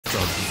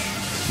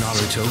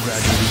Naruto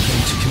gradually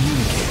came to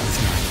communicate with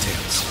Nine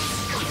Tails,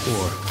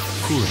 or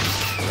Kuri,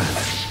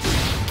 rather.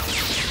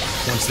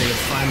 Once they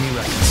had finally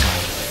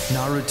reconciled,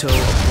 Naruto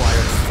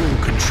acquired full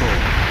control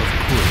of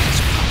Kuri's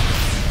power.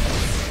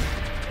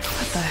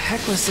 What the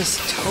heck was this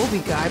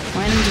Toby guy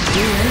planning to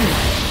do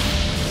anyway?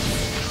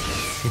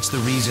 It's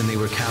the reason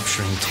they were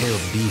capturing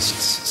tailed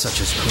beasts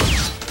such as Kuri.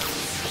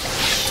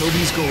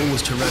 Toby's goal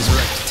was to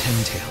resurrect Ten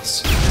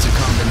Tails as a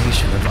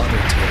combination of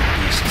other tailed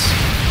beasts.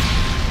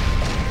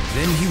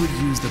 Then he would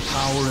use the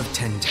power of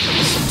Ten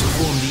Tails to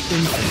form the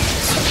Infinite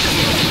Super.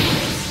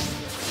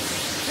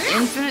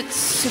 Infinite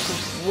Super...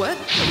 what?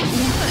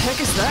 What the heck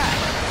is that?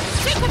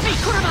 Stick with me,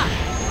 Kurama!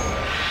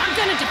 I'm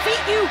gonna defeat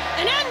you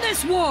and end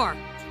this war!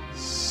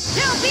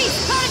 Tail Beast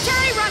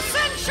Planetary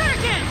Rasen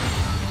Shuriken!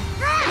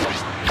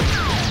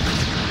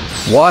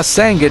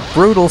 Wasangit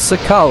Brutal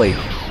Sakali.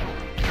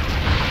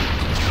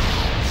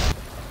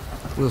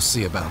 We'll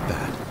see about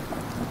that.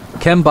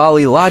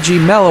 Kembali Laji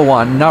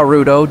Melawan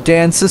Naruto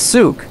Dan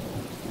Sasuke.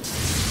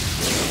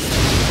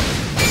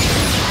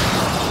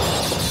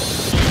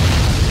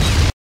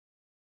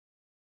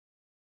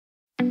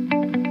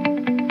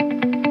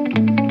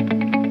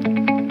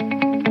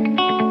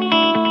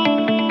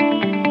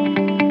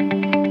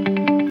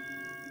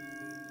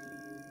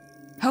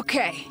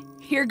 Okay,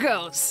 here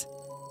goes.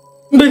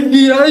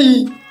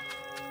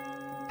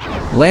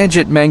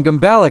 Lanjit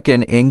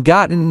Mengambalakan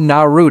Ingotten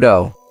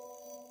Naruto.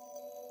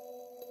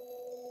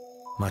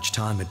 Much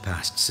time had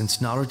passed since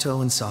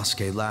Naruto and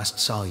Sasuke last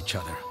saw each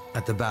other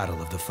at the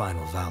Battle of the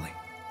Final Valley.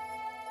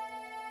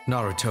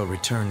 Naruto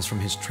returns from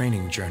his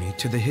training journey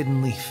to the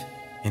Hidden Leaf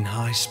in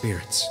high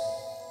spirits.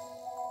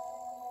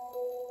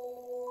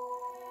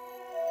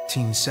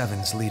 Team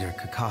 7's leader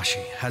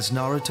Kakashi has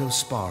Naruto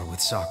spar with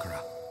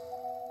Sakura.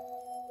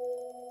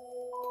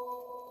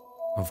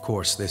 Of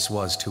course, this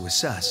was to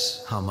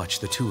assess how much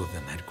the two of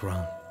them had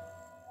grown.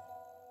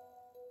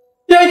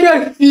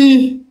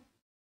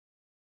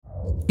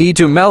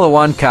 Itu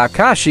Melawan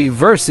Kakashi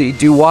versi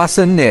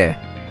Duwasa Ne. I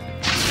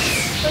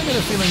get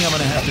a feeling I'm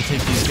gonna have to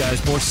take these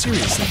guys more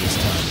seriously this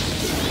time.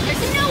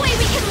 There's no way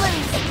we can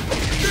lose!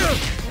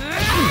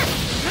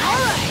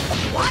 Alright,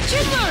 watch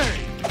and learn!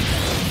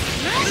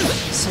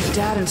 So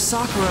Dad and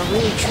Sakura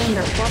really trained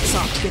their butts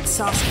off to get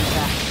Sasuke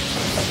back.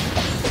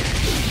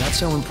 That's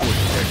how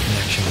important their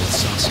connection with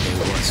Sasuke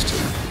was to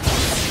them.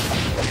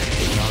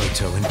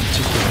 Naruto in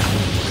particular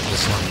knew what it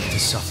was like to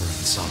suffer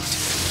in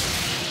solitude.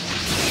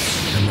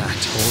 And that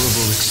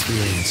horrible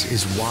experience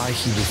is why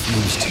he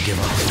refused to give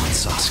up on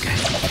Sasuke,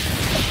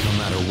 no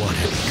matter what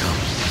had become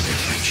of their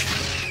friendship.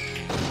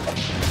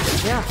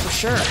 Yeah, for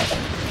sure.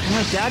 I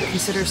know Dad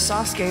considers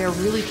Sasuke a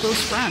really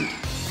close friend.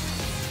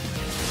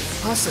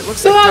 Plus, it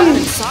looks like Dad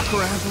and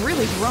Sakura have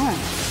really grown.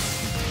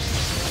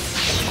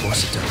 Of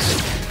course it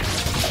does.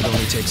 It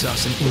only takes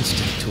us an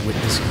instant to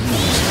witness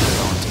years added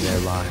on to their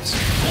lives.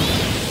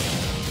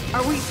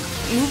 Are we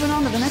moving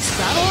on to the next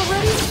battle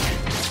already?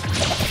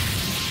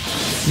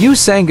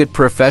 Usangit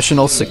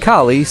Professional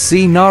Sakali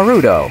see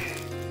Naruto.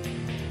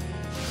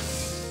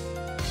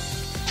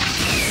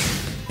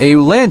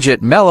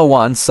 Lanjit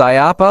Melawan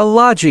Sayapa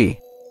Laji.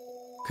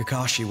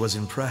 Kakashi was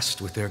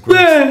impressed with their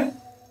growth.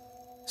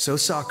 So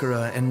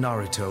Sakura and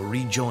Naruto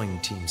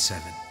rejoined Team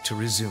 7 to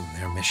resume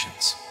their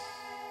missions.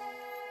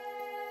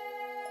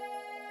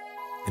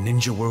 The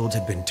ninja world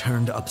had been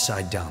turned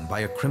upside down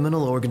by a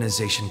criminal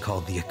organization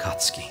called the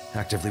Akatsuki,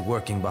 actively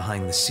working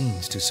behind the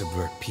scenes to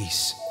subvert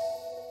peace.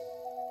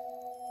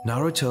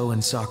 Naruto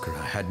and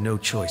Sakura had no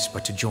choice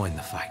but to join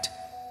the fight,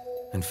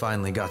 and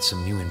finally got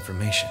some new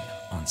information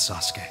on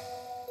Sasuke.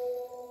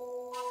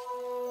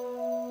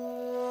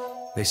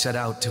 They set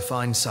out to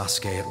find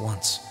Sasuke at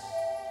once,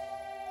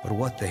 but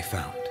what they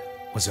found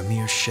was a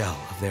mere shell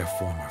of their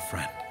former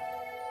friend.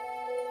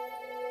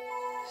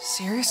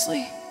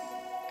 Seriously?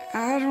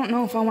 I don't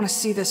know if I want to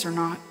see this or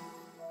not.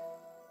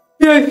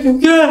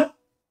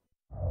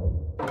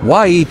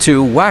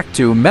 Waitu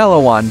Waktu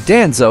Melawan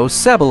Danzo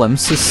Sebelum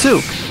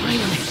Sasuke.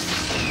 Finally,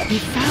 we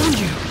found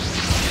you!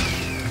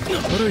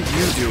 What are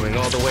you doing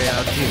all the way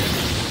out here?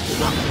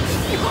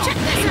 Check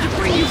this to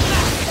bring you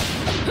back!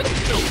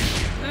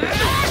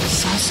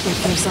 Sasuke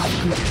gives off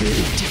a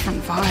completely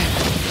different vibe.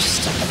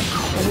 Just a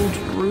cold,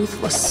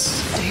 ruthless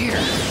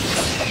stare.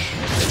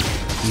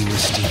 He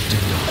was steeped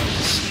in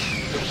darkness,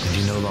 and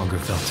he no longer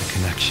felt a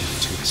connection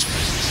to his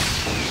friends.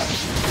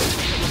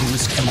 He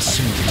was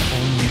consumed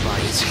only by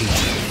his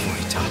hatred for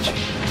Itachi.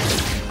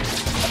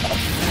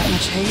 That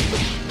much hate?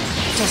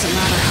 Doesn't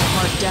matter how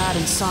hard Dad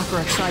and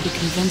Sakura tried to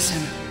convince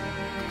him.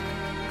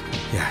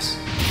 Yes.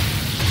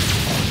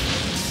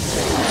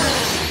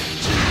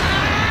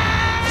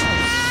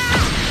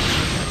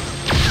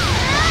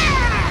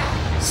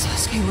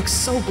 Sasuke looks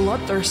so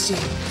bloodthirsty.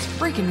 It's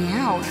breaking me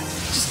out.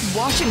 Just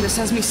watching this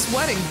has me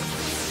sweating.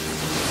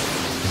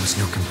 There was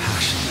no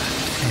compassion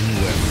left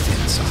anywhere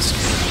within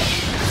Sasuke.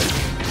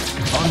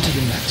 On to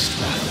the next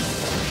battle.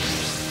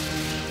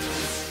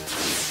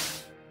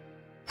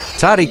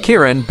 Tadi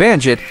Kiran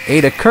Banjit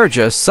Ada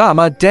Kerja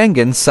Sama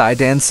Dengan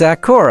Saidan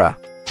Sakura.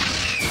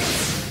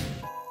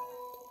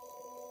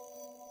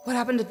 What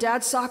happened to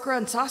Dad, Sakura,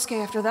 and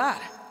Sasuke after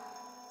that?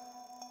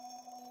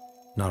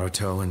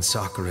 Naruto and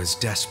Sakura's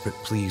desperate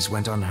pleas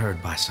went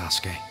unheard by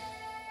Sasuke.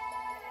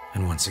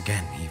 And once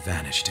again, he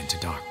vanished into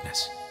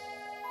darkness.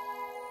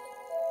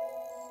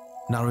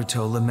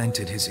 Naruto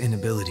lamented his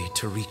inability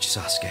to reach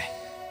Sasuke,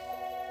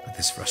 but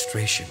this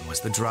frustration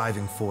was the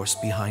driving force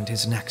behind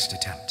his next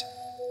attempt.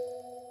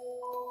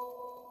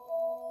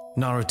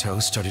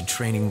 Naruto started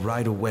training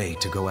right away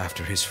to go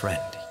after his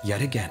friend,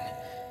 yet again.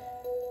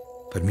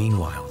 But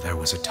meanwhile, there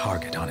was a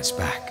target on his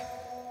back.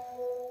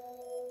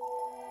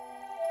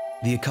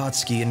 The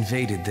Akatsuki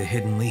invaded the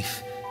Hidden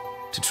Leaf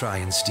to try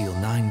and steal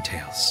Nine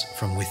Tails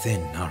from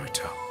within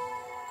Naruto.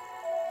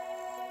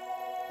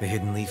 The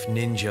Hidden Leaf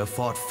ninja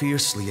fought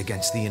fiercely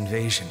against the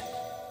invasion,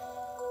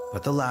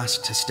 but the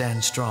last to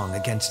stand strong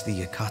against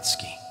the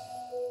Akatsuki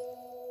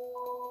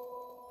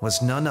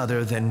was none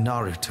other than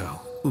Naruto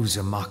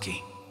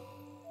Uzumaki.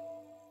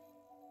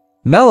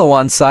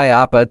 Melawan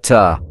Sayapa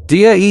ta,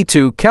 dia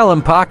itu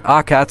kelompok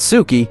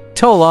Akatsuki,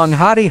 tolong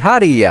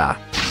hati-hati ya.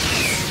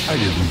 I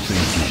didn't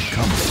think you'd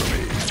come for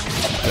me.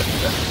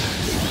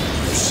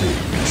 Save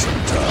me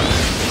some time.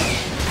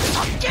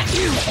 I'll get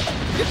you!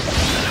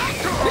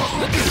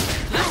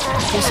 I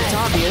guess it's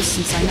obvious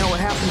since I know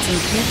what happens in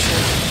the future.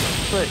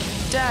 But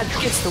Dad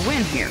gets the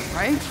win here,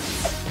 right?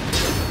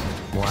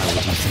 Why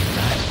would you think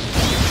that?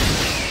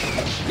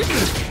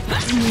 I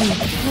mean,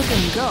 look at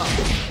him go.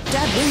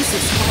 Dad wins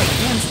this fight,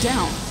 hands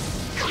down.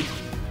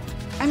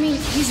 I mean,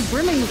 he's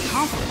brimming with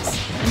confidence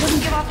and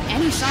doesn't give off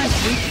any signs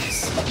of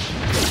weakness.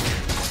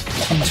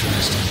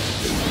 Interesting.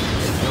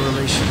 The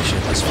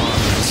relationship as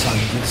father and son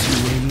gives you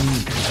a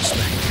unique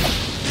perspective.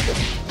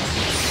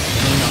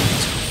 When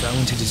Naruto fell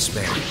into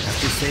despair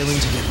after failing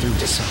to get through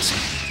to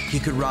Sasuke,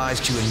 he could rise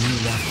to a new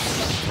level.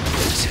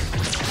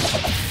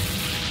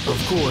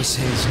 Of course,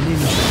 his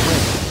ninja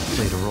way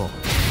played a role.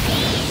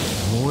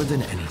 More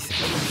than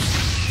anything,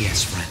 he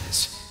has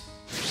friends.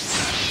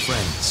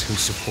 Friends who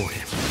support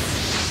him.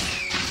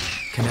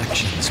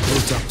 Connections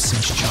built up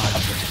since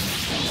childhood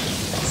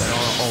that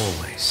are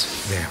always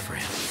there for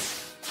him.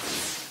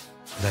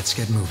 Let's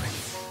get moving.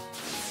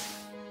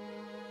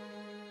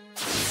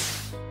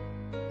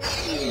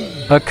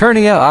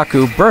 Akurnia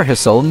aku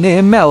berhasil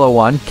ni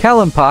melawan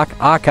kelompok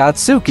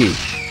Akatsuki.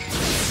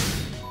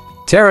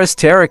 Teras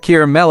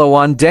terakir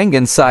melawan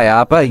dengan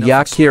siapa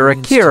ya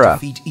kira-kira.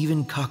 To defeat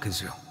even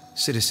Kakuzu,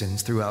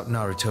 citizens throughout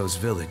Naruto's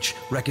village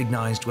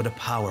recognized what a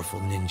powerful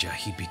ninja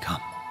he'd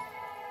become.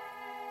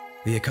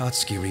 The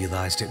Akatsuki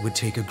realized it would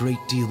take a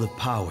great deal of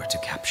power to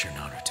capture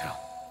Naruto.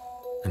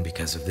 And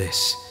because of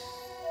this,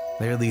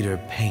 their leader,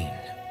 Pain,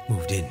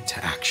 moved into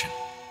action.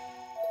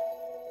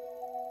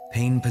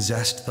 Pain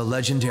possessed the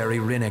legendary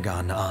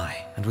Rinnegan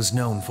Eye and was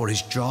known for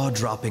his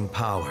jaw-dropping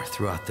power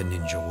throughout the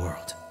ninja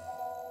world.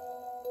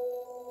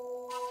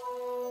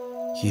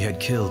 He had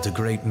killed a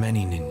great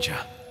many ninja,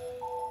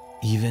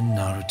 even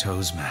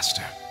Naruto's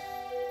master,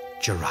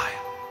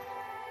 Jiraiya.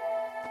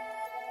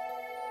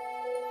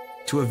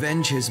 To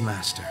avenge his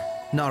master,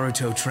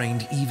 Naruto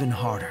trained even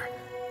harder,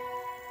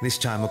 this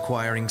time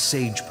acquiring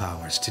sage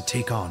powers to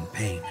take on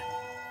Pain.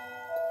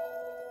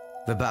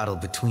 The battle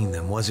between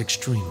them was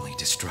extremely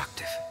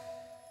destructive.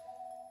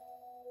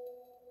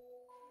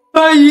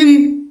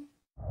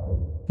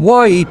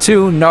 Wa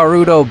itu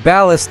Naruto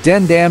balas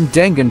dendam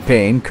dengan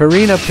Pain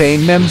karena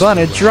Pain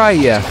membana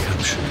Jiraiya.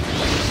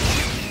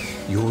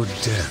 Your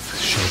death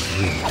shall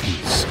bring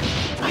peace.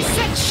 I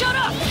said shut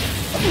up!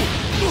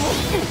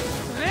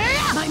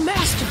 My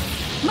master!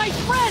 My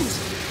friends!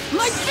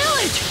 My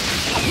village!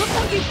 Look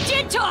what you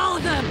did to all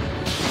of them!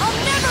 I'll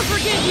never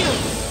forgive you!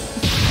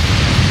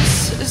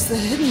 This is the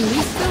Hidden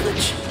Leaf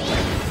Village?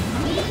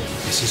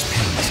 This is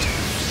Pain's turn.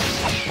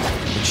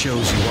 It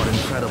shows you what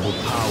incredible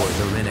power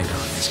the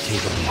Rinnegan is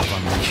capable of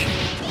unleashing.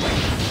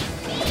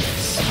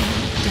 So,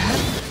 Dad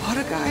fought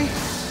a guy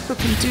who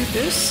can do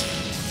this?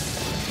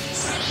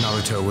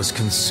 Naruto was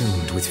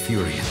consumed with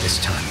fury at this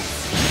time.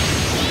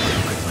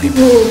 Who could blame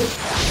him?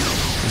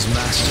 His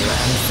master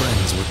and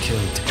friends were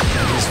killed,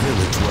 and his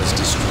village was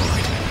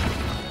destroyed.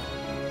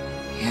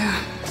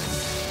 Yeah,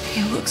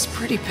 he looks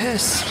pretty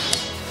pissed.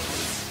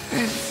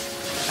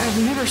 I've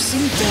never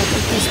seen Dad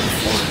like this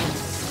before.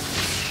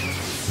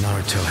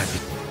 Naruto had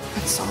been...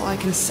 That's all I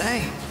can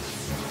say.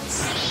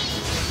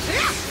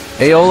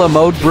 Aola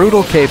mode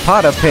brutal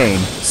K-Pada Pain,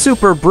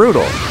 super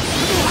brutal.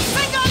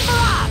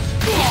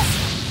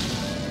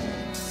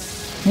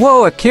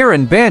 Wo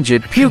Akiran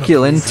Banjit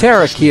Pukulin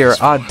Terakir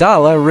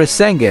Adala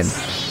Rasengan.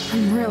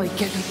 I'm really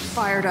getting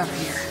fired up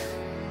here.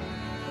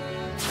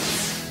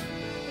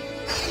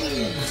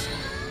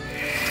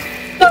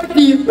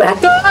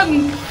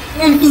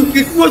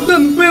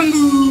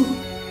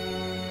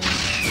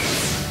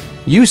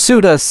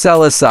 Yusuda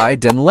Selasai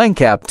dan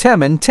Lengkap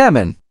Temen.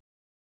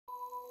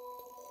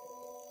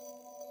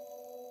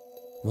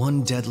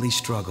 One deadly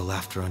struggle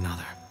after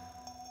another.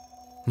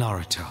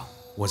 Naruto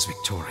was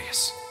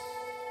victorious.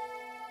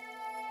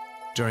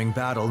 During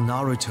battle,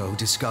 Naruto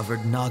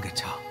discovered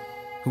Nagata,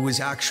 who was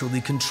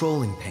actually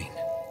controlling Pain,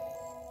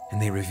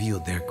 and they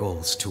revealed their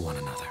goals to one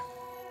another.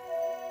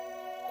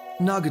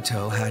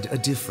 Nagato had a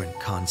different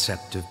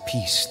concept of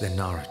peace than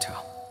Naruto.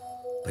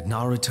 But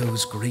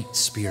Naruto's great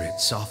spirit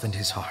softened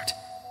his heart,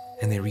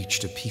 and they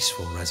reached a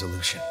peaceful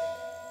resolution.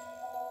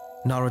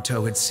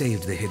 Naruto had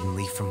saved the Hidden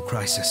Leaf from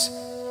crisis,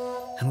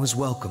 and was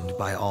welcomed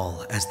by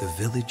all as the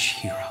village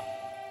hero.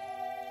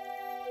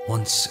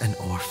 Once an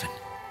orphan,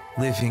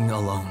 living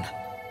alone,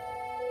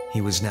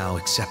 he was now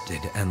accepted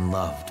and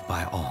loved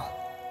by all.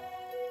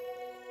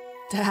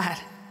 Dad.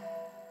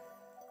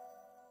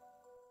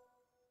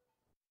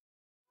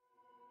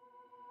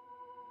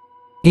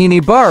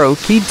 Inibaru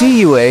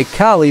Kidiue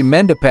Kali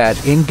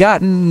Mendapat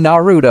Ingotten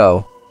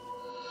Naruto.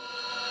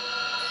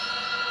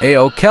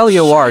 Ao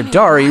Keliawar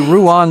Dari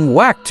Ruang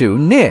Waktu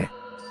Ni.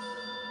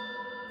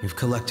 You've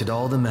collected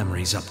all the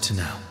memories up to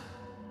now.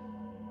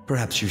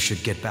 Perhaps you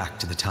should get back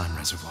to the time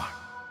reservoir.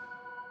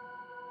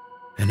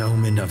 An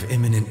omen of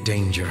imminent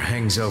danger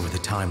hangs over the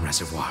time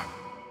reservoir.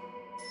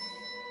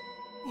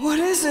 What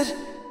is it?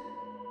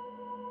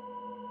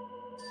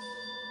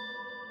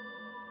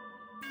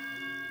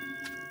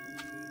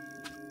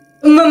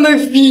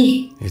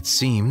 Memenuhi. It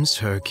seems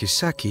her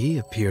Kiseki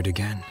appeared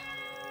again.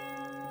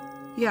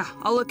 Yeah,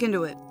 I'll look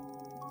into it.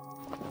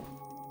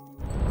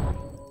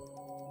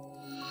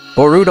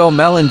 Boruto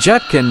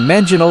Melanjetkin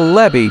Menginal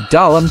Lebi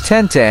Dalam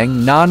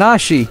Tentang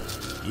Nanashi.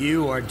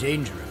 You are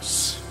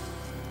dangerous.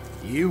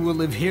 You will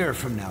live here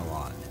from now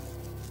on.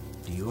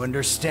 Do you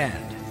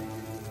understand?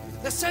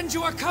 The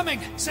Senju are coming!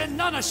 Send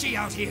Nanashi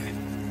out here!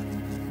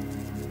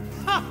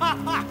 Ha ha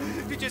ha!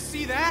 Did you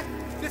see that?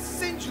 The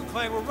Senju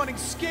clan were running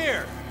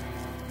scared.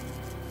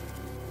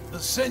 The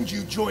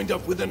Senju joined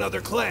up with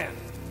another clan.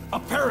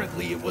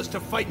 Apparently it was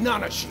to fight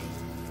Nanashi.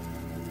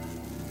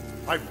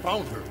 I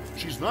found her.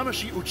 She's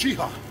Nanashi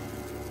Uchiha.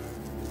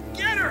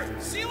 Get her!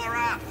 Seal her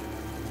up!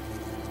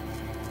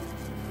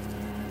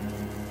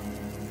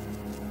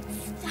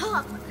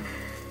 Stop!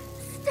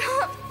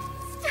 Stop!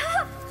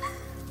 Stop!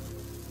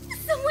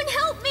 Someone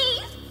help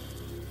me!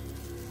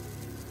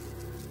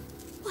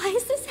 Why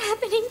is this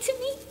happening to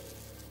me?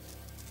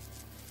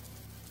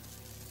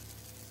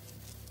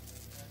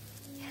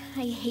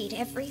 I hate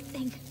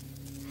everything.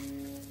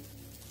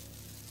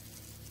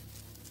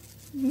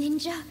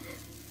 Ninja?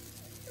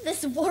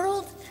 This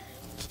world?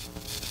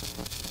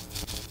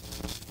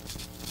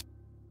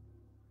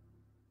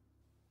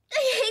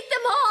 I hate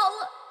them all!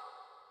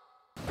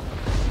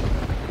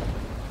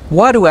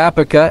 Wadu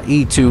Apika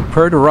Itu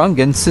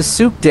Pertarungan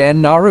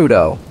Sasukdan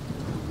Naruto.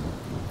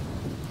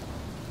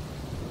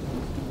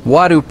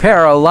 Wadu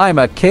Para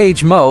Lima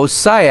Cage Mo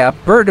Sayap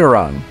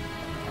Berdarung.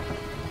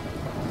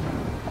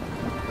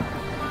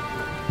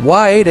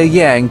 Waida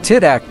Yang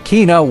Tidak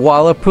Kina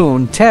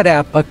Walapun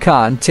Tedap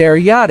Akan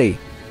Teriyati.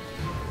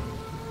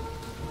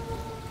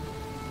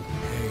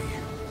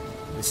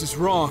 This is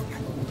wrong.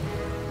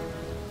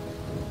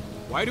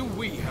 Why do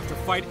we have to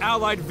fight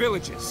allied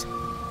villages?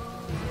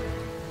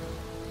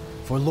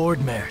 For Lord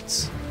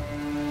Mertz.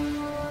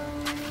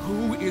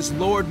 Who is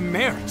Lord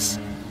Mertz?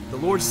 The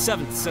Lord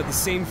Seventh said the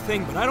same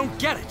thing, but I don't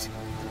get it.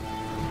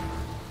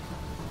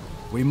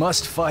 We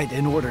must fight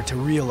in order to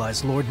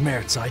realize Lord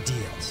Mertz's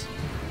ideals.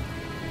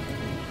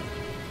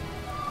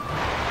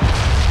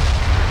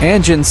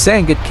 Anjin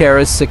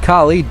Sangatkaras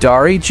Sakali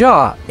Dari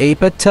Ja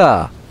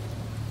Apata.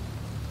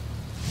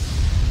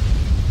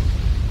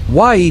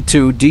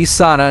 Waitu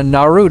Disana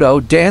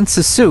Naruto Dan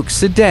Sasuk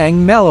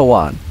Sedang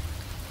Melawan.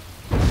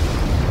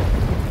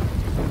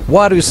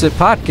 Wadu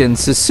Sapatkan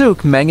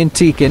Sasuk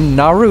Mengantikan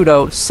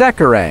Naruto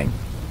Sekarang.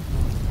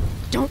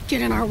 Don't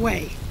get in our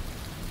way.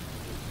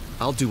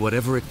 I'll do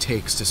whatever it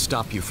takes to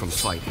stop you from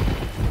fighting.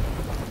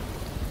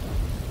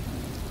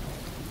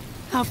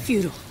 How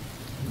futile.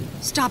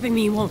 Stopping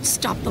me won't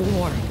stop the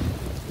war.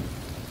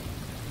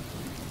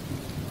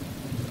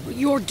 What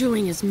you're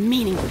doing is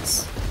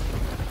meaningless.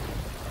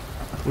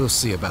 We'll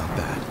see about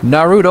that.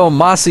 Naruto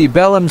Masi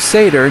Belam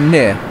Seder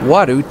Ni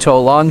Wadu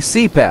Tolong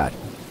Sipat.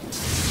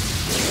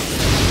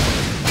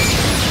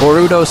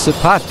 Boruto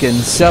Sapatkan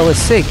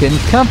Selasakan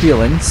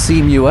Kumpulan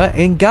Simua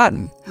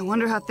Ingotten. I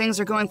wonder how things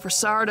are going for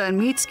Sarada and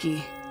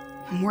Mitsuki.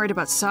 I'm worried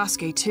about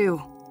Sasuke,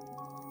 too.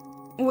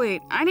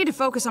 Wait, I need to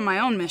focus on my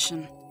own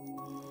mission.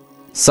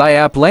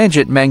 Sayap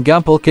Lanjit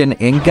Mangumpulkan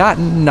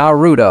Ingotten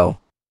Naruto.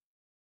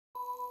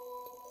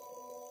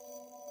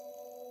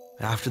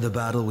 After the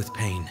battle with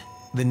Pain,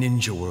 the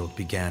ninja world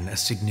began a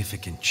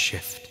significant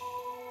shift.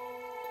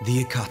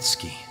 The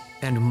Akatsuki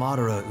and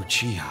Madara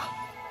Uchiha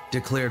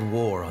declared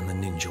war on the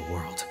ninja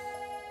world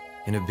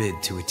in a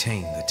bid to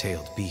attain the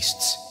tailed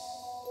beasts.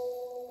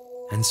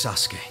 And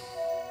Sasuke,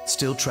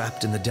 still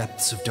trapped in the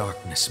depths of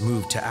darkness,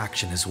 moved to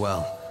action as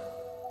well.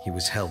 He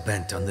was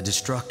hell-bent on the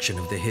destruction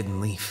of the Hidden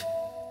Leaf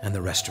and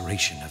the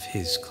restoration of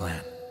his clan.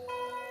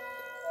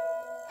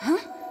 Huh?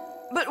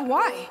 But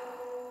why?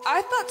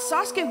 I thought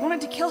Sasuke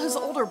wanted to kill his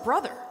older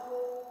brother.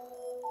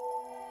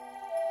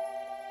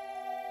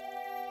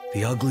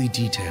 The ugly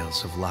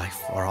details of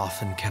life are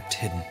often kept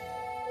hidden.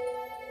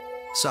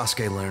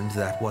 Sasuke learned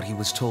that what he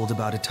was told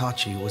about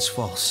Itachi was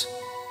false.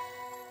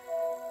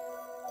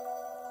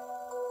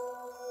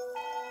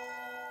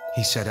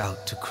 He set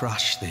out to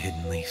crush the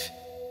Hidden Leaf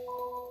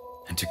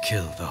and to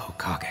kill the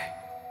Hokage.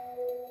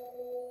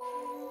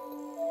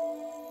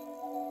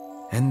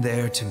 And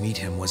there to meet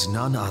him was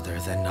none other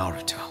than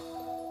Naruto,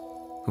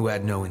 who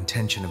had no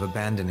intention of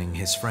abandoning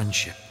his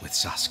friendship with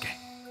Sasuke.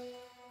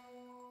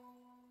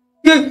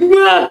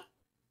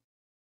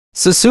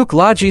 Sasuke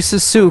Laji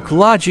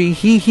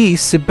Hihi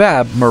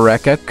Sibab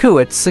Mareka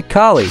Kuit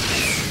Sakali.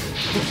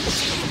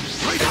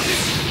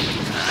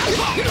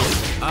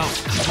 I'll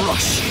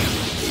crush you.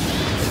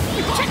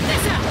 Check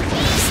this out!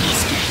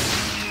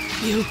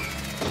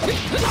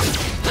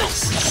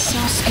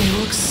 Sasuke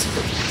looks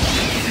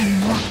even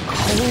more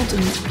cold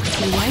and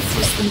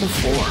lifeless than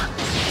before.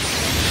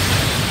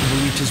 He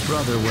believed his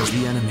brother was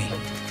the enemy,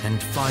 and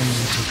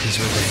finally took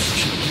his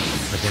revenge,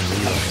 but then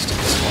realized it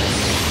was all a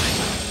lie,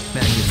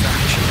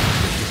 manufactured by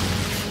the hidden.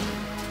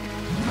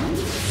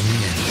 In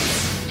the end,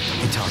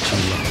 Itachi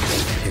loved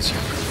his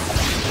younger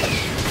brother.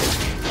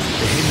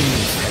 The hidden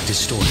youth had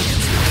distorted the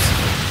truth,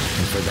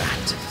 and for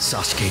that,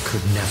 Sasuke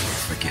could never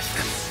forgive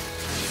them.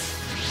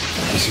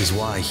 This is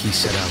why he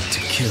set out to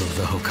kill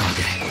the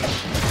Hokage.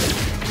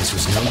 This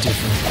was no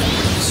different than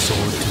putting a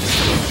sword to the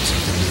throat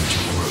of the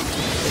ninja world.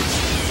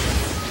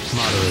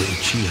 Madara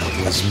Uchiha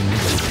was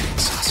manipulating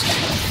Sasuke,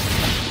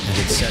 and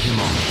had set him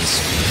on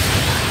this fateful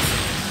path.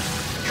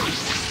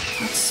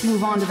 Let's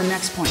move on to the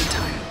next point in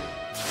time.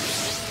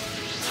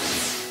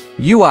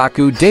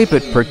 Yuaku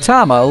Dapat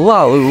Pertama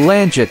Lalu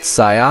Lanjut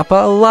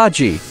Sayapa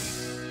Alaji.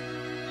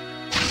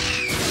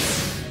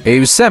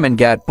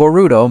 Semengat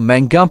Boruto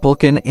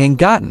Mengumpulkan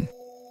Ingatan.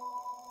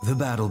 The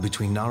battle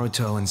between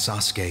Naruto and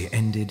Sasuke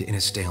ended in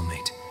a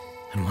stalemate,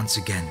 and once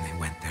again they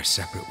went their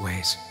separate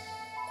ways.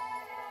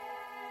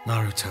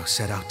 Naruto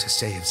set out to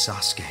save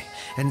Sasuke,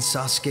 and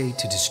Sasuke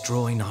to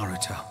destroy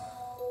Naruto.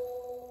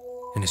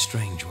 In a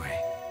strange way,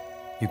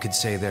 you could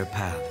say their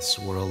paths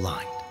were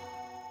aligned.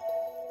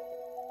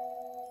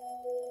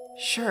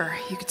 Sure,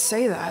 you could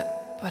say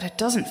that, but it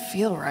doesn't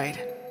feel right.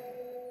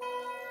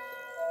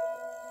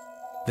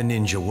 The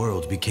ninja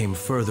world became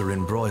further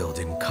embroiled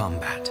in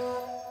combat.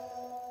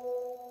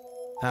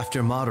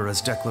 After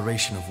Madara's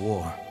declaration of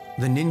war,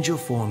 the ninja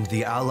formed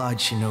the allied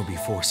shinobi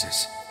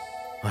forces,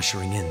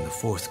 ushering in the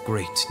Fourth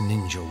Great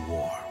Ninja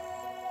War.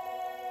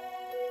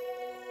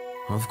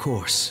 Of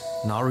course,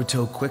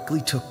 Naruto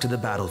quickly took to the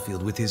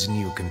battlefield with his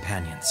new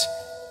companions,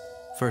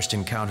 first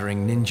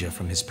encountering ninja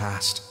from his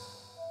past.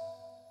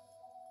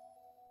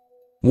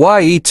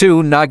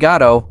 Ye2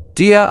 Nagato,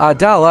 Dia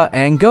Adala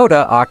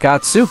Angoda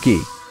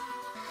Akatsuki.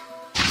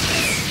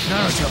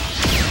 Naruto,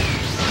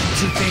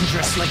 too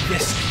dangerous like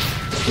this.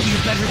 You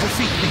better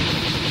defeat me.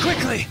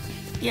 Quickly!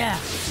 Yeah,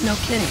 no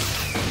kidding.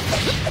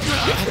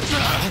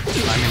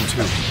 I'm in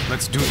too.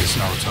 Let's do this,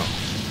 Naruto.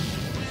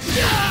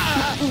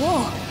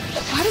 Whoa,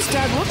 why does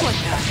Dad look like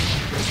that?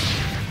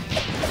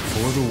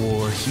 For the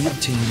war, he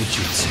obtained a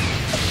jutsu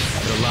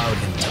that allowed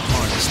him to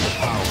harness the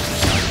power of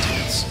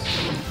Nine-Tails.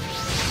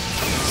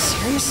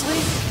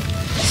 Seriously?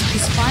 So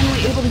he's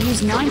finally able to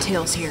use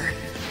Nine-Tails here.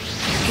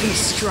 You're getting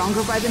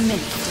stronger by the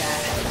minute,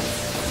 Dad.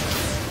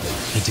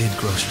 He did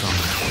grow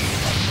stronger,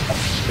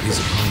 but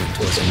his opponent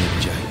was a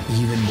ninja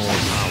even more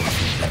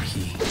powerful than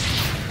he.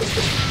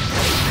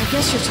 I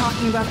guess you're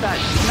talking about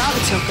that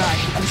Naruto guy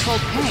who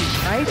controlled pain,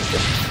 right?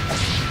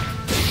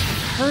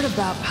 I've heard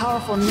about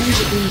powerful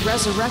ninja being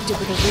resurrected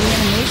with a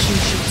reanimation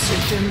jutsu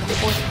during the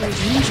Fourth Great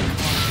Ninja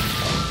War.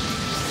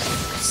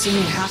 Seeing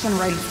it happen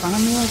right in front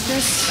of me like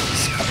this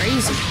is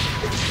crazy.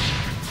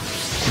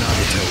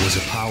 Naruto was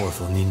a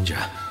powerful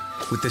ninja,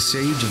 with the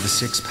Sage of the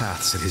Six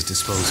Paths at his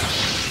disposal.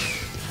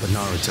 But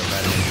Naruto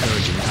had an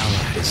encouraging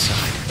ally at his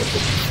side,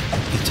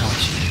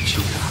 Itachi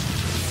Uchiha.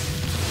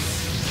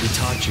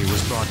 Itachi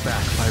was brought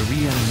back by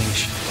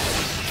reanimation,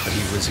 but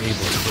he was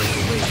able to break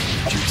away from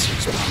the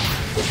jutsu's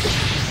power.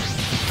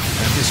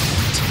 At this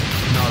point,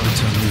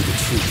 Naruto knew the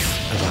truth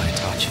about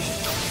Itachi.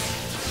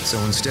 So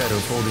instead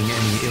of holding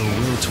any ill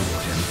will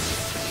toward him,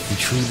 he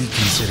truly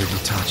considered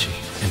Itachi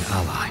an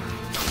ally.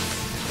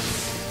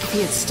 If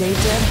he had stayed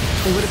dead,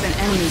 they would have been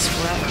enemies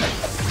forever.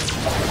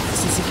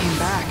 Since he came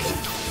back,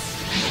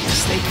 I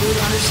guess they grew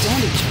to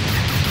understand each other.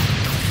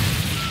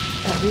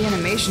 That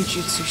reanimation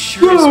jutsu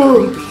sure is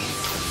creepy.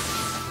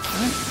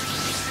 But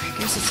I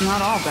guess it's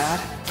not all bad.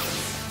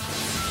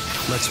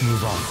 Let's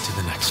move on to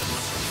the next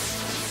one.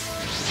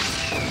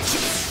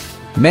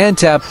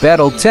 Mantap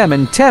Battle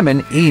Temen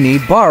Ini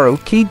Baru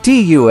Ki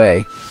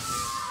Dua.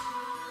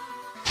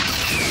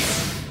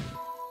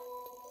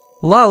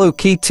 Lalu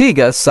Ki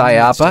Tiga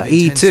Sayapa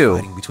E2.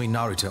 Fighting between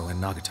Naruto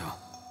and Nagato.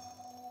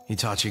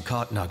 Itachi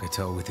caught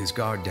Nagato with his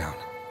guard down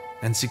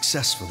and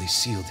successfully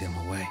sealed him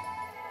away.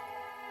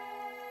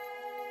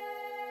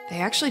 They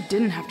actually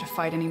didn't have to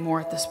fight anymore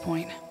at this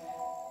point.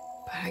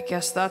 But I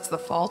guess that's the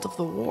fault of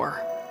the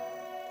war.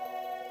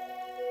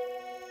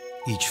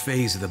 Each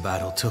phase of the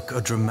battle took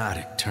a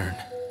dramatic turn.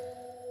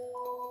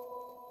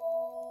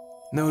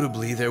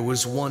 Notably, there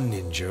was one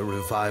ninja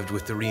revived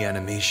with the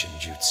reanimation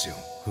jutsu,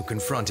 who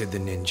confronted the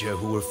ninja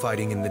who were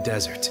fighting in the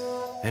desert,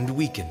 and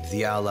weakened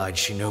the allied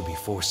shinobi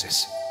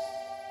forces.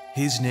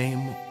 His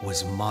name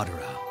was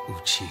Madara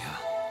Uchiha.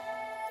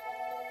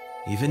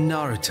 Even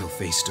Naruto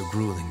faced a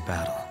grueling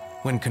battle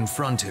when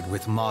confronted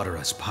with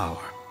Madara's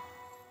power.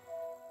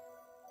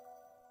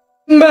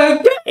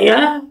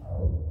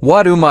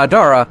 Wadu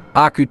Madara,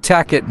 Aku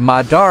Takit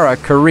Madara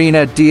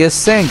Karina Dia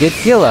Sangit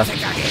Gila.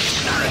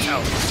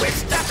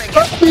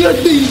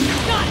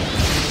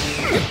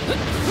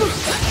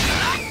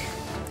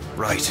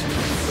 Right.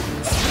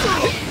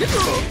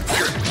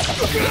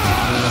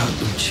 Madara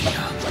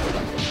Uchiha,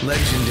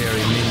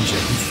 legendary ninja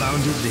who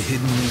founded the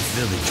Hidden Leaf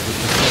Village with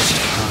the first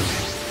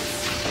Hokage.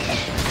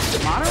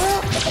 Madara?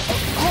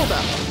 Hold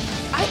up.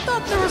 I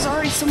thought there was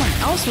already someone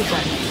else with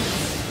that name.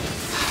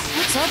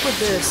 What's up with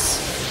this?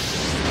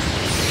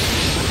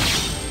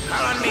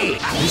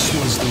 This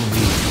was the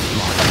real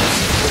Madara,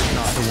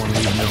 not the one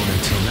we've known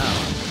until now,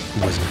 who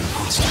was an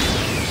imposter.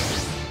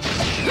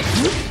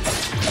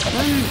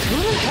 Then who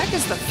the heck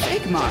is the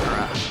fake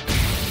Madara?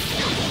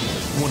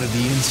 One of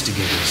the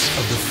instigators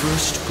of the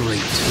first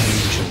great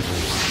ninja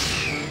war.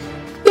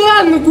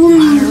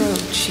 Madara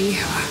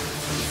Uchiha.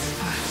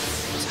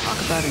 Talk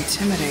about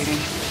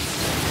intimidating.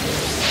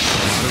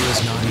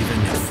 Madara's not even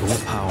at full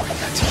power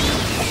yet.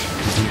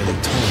 He's nearly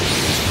torn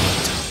his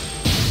Naruto.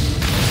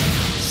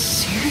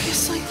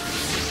 Seriously?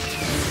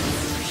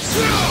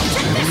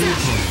 Every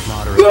opponent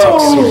Madara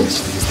takes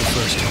seriously is the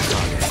first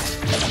Hokage,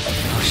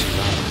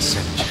 Hashirama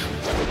Senju.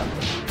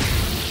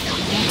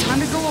 Time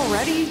to go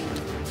already?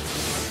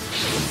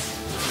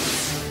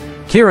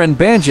 Kirin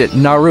Banjit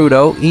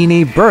Naruto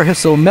Ini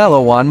Berhasil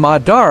Melawan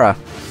Madara.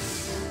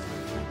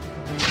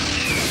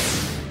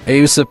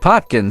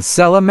 Ayusapatkan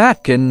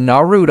Selamatkan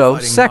Naruto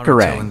Fighting Naruto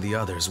Sekarang. and the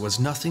others was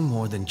nothing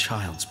more than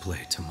child's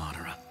play to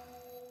Madara.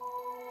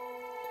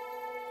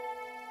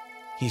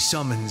 He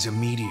summons a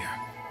meteor,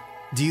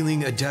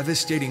 dealing a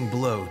devastating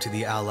blow to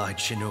the allied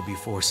shinobi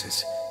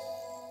forces.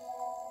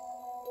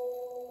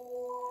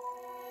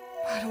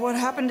 But what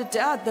happened to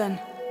Dad then?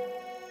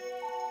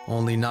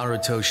 Only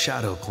Naruto's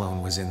shadow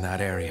clone was in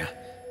that area.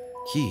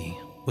 He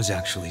was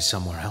actually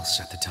somewhere else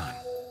at the time.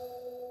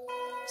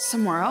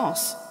 Somewhere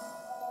else?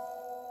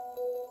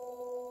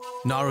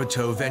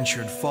 Naruto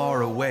ventured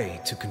far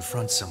away to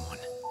confront someone.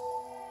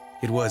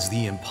 It was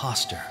the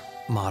imposter,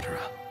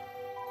 Madara.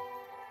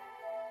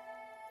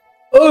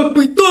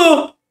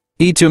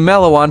 Itu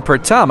Melawan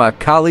Pertama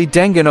Kali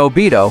Dengan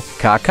Obito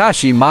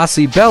Kakashi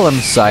Masih Belum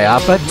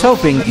Siapa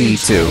Toping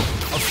Itu.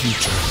 A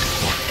future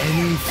for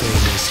any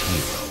famous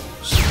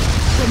heroes.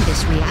 When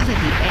this reality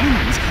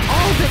ends,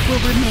 all that will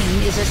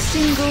remain is a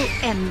single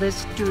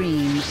endless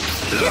dream.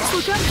 Let's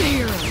look up to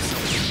heroes.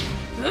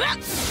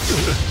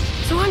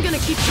 So I'm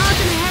gonna keep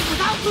charging ahead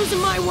without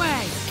losing my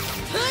way.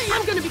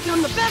 I'm gonna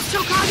become the best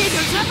Hokage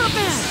there's ever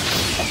been.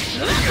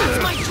 That's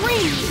my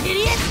dream,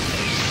 idiot!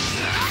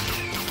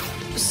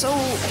 So,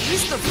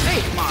 he's the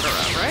fake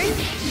Madara, right?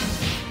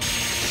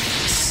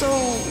 So,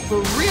 the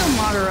real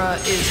Madara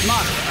is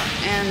Madara,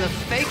 and the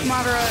fake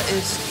Madara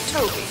is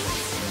Toby.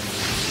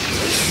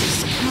 This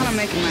is kind of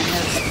making my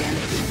head spin.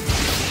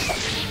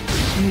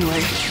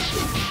 Anyway,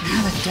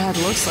 now that Dad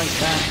looks like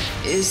that,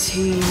 is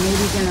he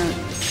maybe gonna...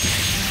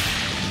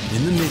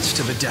 In the midst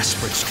of a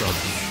desperate struggle,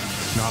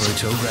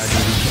 Naruto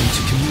gradually came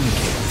to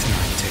communicate with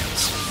Nine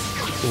Tails.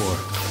 Or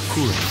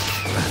Kurin,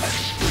 rather.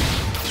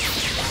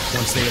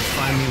 Once they had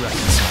finally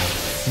reconciled,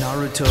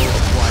 Naruto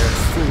acquired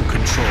full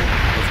control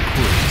of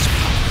Kurin's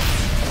power.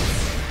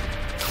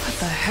 What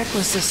the heck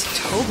was this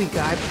Toby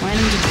guy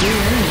planning to do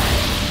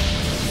anyway?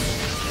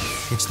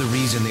 It's the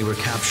reason they were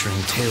capturing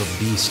tailed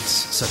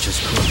beasts such as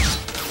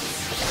Kurin.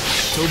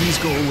 Toby's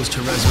goal was to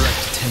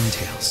resurrect Ten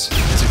Tails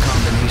as a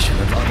combination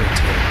of other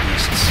tailed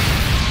beasts.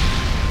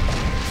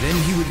 Then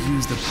he would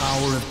use the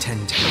power of Ten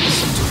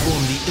Tails to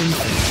form the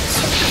Infinite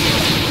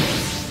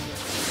Super.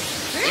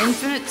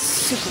 Infinite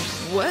Super...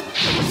 what?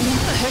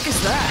 What the heck is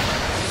that?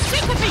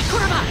 Stick with me,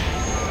 Kurama!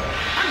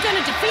 I'm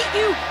gonna defeat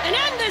you and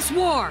end this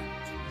war!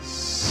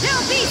 Now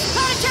beast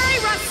planetary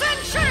Rasen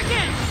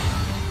Shuriken!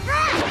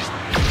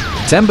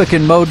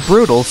 Tembakan Mode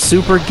Brutal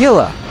Super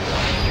Gila.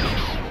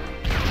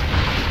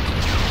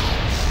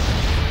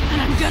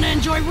 And I'm gonna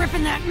enjoy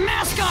ripping that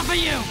mask off of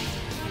you!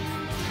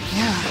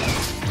 Yeah.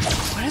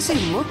 What does he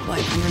look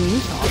like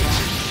underneath all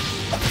that?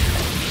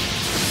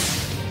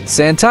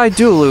 Santai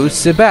Dulu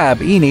Sibab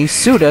Ini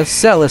Suda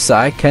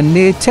Selisai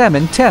Kani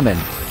Temen Temen.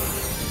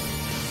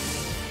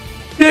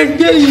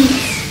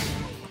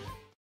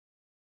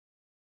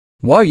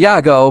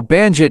 Wayago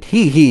Banjit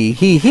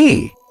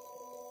He.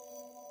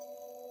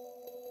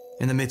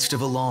 In the midst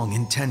of a long,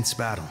 intense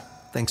battle,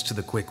 thanks to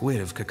the quick wit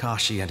of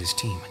Kakashi and his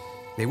team,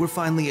 they were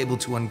finally able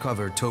to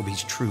uncover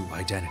Toby's true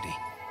identity.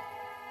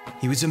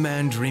 He was a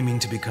man dreaming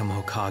to become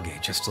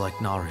Hokage just like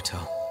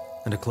Naruto,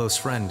 and a close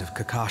friend of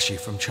Kakashi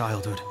from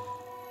childhood.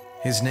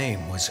 His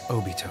name was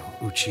Obito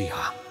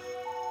Uchiha.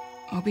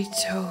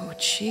 Obito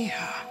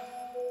Uchiha.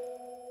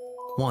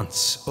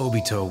 Once,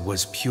 Obito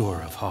was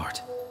pure of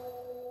heart.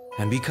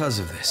 And because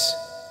of this,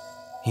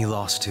 he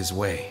lost his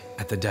way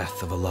at the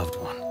death of a loved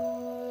one.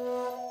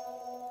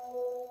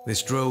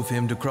 This drove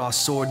him to cross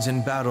swords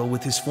in battle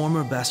with his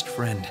former best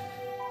friend,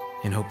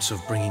 in hopes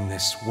of bringing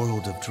this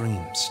world of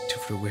dreams to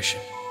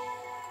fruition.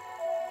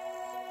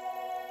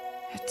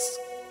 It's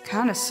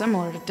kinda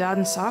similar to Dad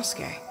and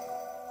Sasuke.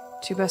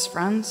 Two best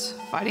friends,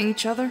 fighting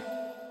each other.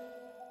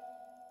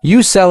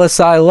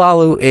 Uselisai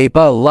lalu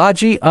apa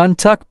lagi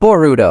untuk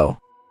Boruto.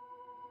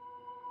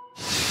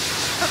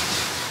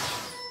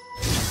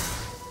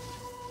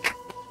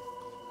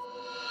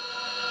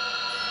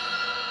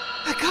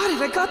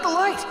 I got the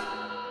light!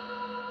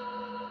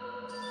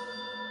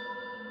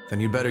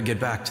 Then you'd better get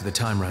back to the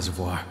time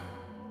reservoir.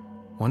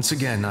 Once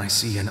again, I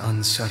see an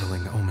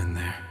unsettling omen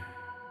there.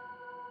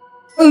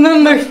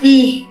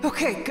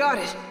 Okay, got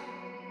it.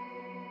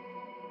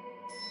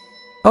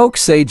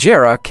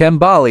 Oksejera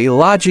kembali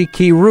lagi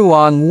ki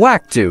ruang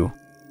waktu.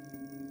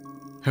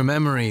 Her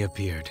memory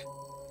appeared.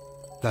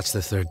 That's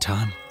the third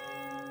time.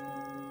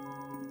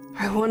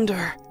 I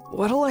wonder,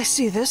 what'll I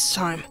see this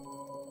time?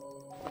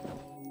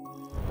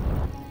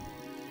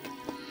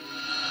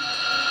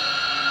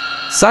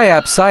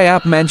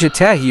 Sayap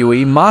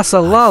menjetahui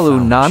masa lalu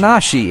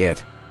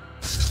nanashiit.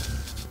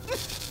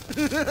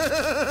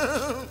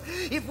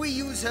 If we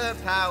use her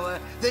power,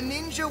 the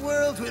ninja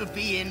world will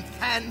be in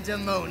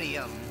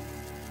pandemonium.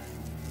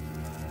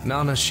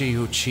 Nanashi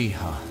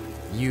Uchiha,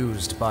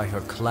 used by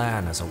her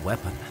clan as a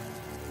weapon.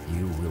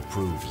 You will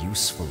prove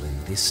useful in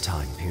this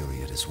time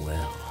period as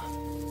well.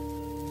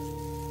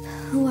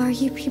 Who are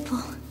you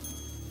people?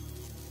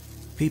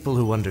 People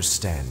who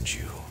understand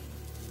you.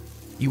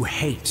 You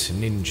hate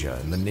ninja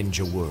in the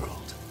ninja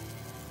world.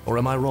 Or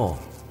am I wrong?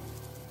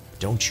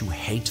 Don't you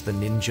hate the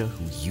ninja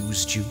who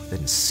used you,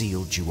 then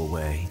sealed you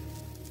away?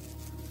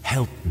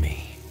 Help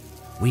me.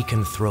 We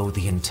can throw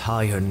the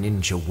entire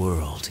ninja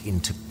world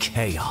into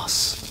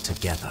chaos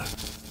together.